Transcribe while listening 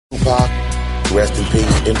Rest in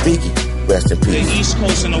peace. And Biggie, rest in peace. The East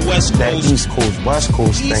Coast and the West Coast. That East Coast, West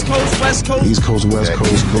Coast thing. East Coast, West Coast. East Coast, West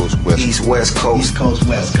Coast. East Coast, West Coast. East, West Coast. East Coast,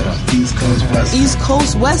 West Coast. East Coast, West Coast. East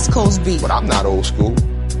Coast, West Coast beat. But I'm not old school,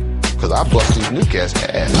 because I bust these new cats'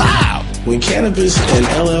 ass. Pow! When Cannabis and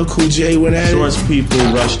LL Cool J went at it, Shorts people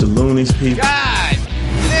rushed the Loonies people. God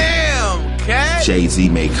damn, cat! Jay-Z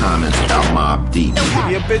made comments about Mobb Deep.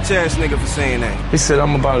 You a bitch ass nigga for saying that. He said,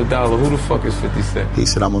 I'm about $1. Who the fuck is 50 Cent? He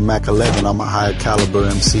said, I'm a Mac 11. I'm a higher caliber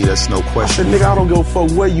MC. That's no question. I said, nigga, I don't give a fuck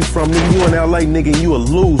where you from, nigga. You in LA, nigga, and you will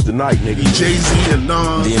lose tonight, nigga. Jay-Z and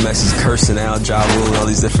Nas. DMX is cursing out Ja Rule and all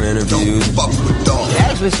these different interviews. Don't fuck with dogs.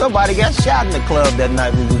 Actually, somebody got shot in the club that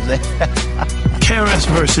night we was there. KRS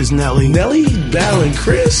versus Nelly. Nelly battling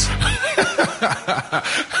Chris?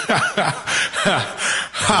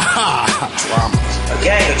 Drama. A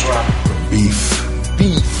gang of drama. Beef.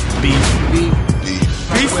 Beef. Beef. Beef. Beef.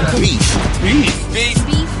 Beef. Beef. Beef.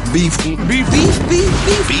 Beef. Beef.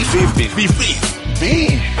 Beef. Beef.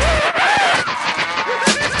 Beef.